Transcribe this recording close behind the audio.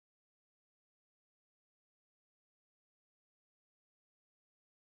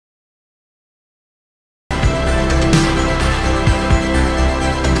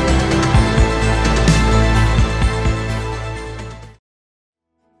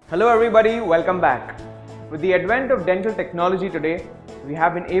Hello everybody, welcome back. With the advent of dental technology today, we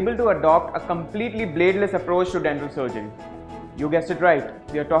have been able to adopt a completely bladeless approach to dental surgery. You guessed it right,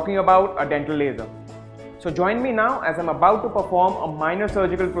 we are talking about a dental laser. So join me now as I'm about to perform a minor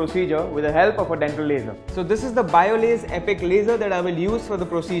surgical procedure with the help of a dental laser. So this is the Bladeless Epic laser that I will use for the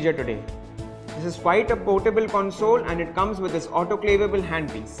procedure today. This is quite a portable console and it comes with this autoclavable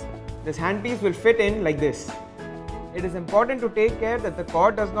handpiece. This handpiece will fit in like this. It is important to take care that the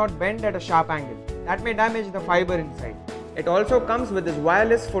cord does not bend at a sharp angle. That may damage the fiber inside. It also comes with this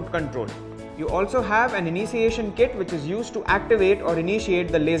wireless foot control. You also have an initiation kit which is used to activate or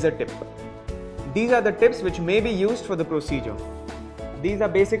initiate the laser tip. These are the tips which may be used for the procedure. These are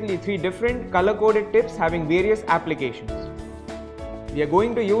basically 3 different color-coded tips having various applications. We are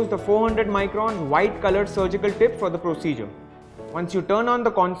going to use the 400 micron white colored surgical tip for the procedure. Once you turn on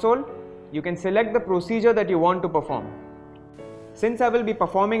the console, you can select the procedure that you want to perform. Since I will be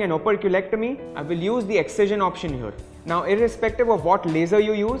performing an operculectomy, I will use the excision option here. Now, irrespective of what laser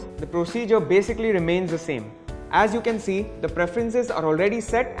you use, the procedure basically remains the same. As you can see, the preferences are already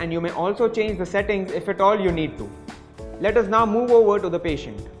set and you may also change the settings if at all you need to. Let us now move over to the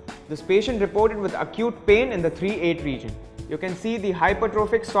patient. This patient reported with acute pain in the 3/8 region. You can see the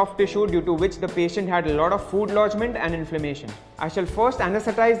hypertrophic soft tissue due to which the patient had a lot of food lodgement and inflammation. I shall first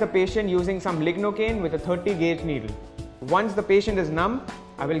anesthetize the patient using some lignocaine with a 30 gauge needle. Once the patient is numb,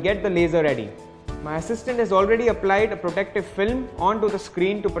 I will get the laser ready. My assistant has already applied a protective film onto the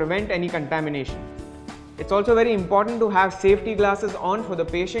screen to prevent any contamination. It's also very important to have safety glasses on for the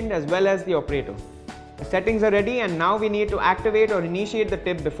patient as well as the operator. The settings are ready and now we need to activate or initiate the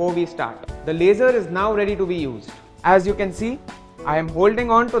tip before we start. The laser is now ready to be used. As you can see, I am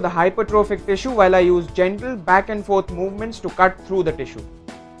holding on to the hypertrophic tissue while I use gentle back and forth movements to cut through the tissue.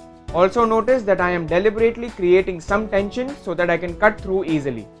 Also notice that I am deliberately creating some tension so that I can cut through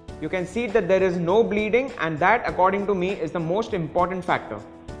easily. You can see that there is no bleeding and that, according to me, is the most important factor.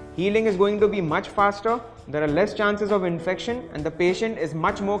 Healing is going to be much faster, there are less chances of infection and the patient is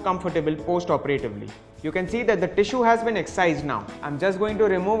much more comfortable post-operatively. You can see that the tissue has been excised now. I'm just going to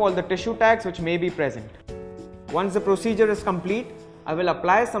remove all the tissue tags which may be present. Once the procedure is complete, I will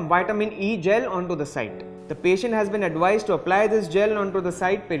apply some vitamin E gel onto the site. The patient has been advised to apply this gel onto the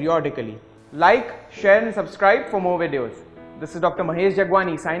site periodically. Like, share and subscribe for more videos. This is Dr. Mahesh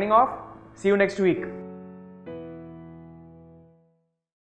Jagwani signing off. See you next week.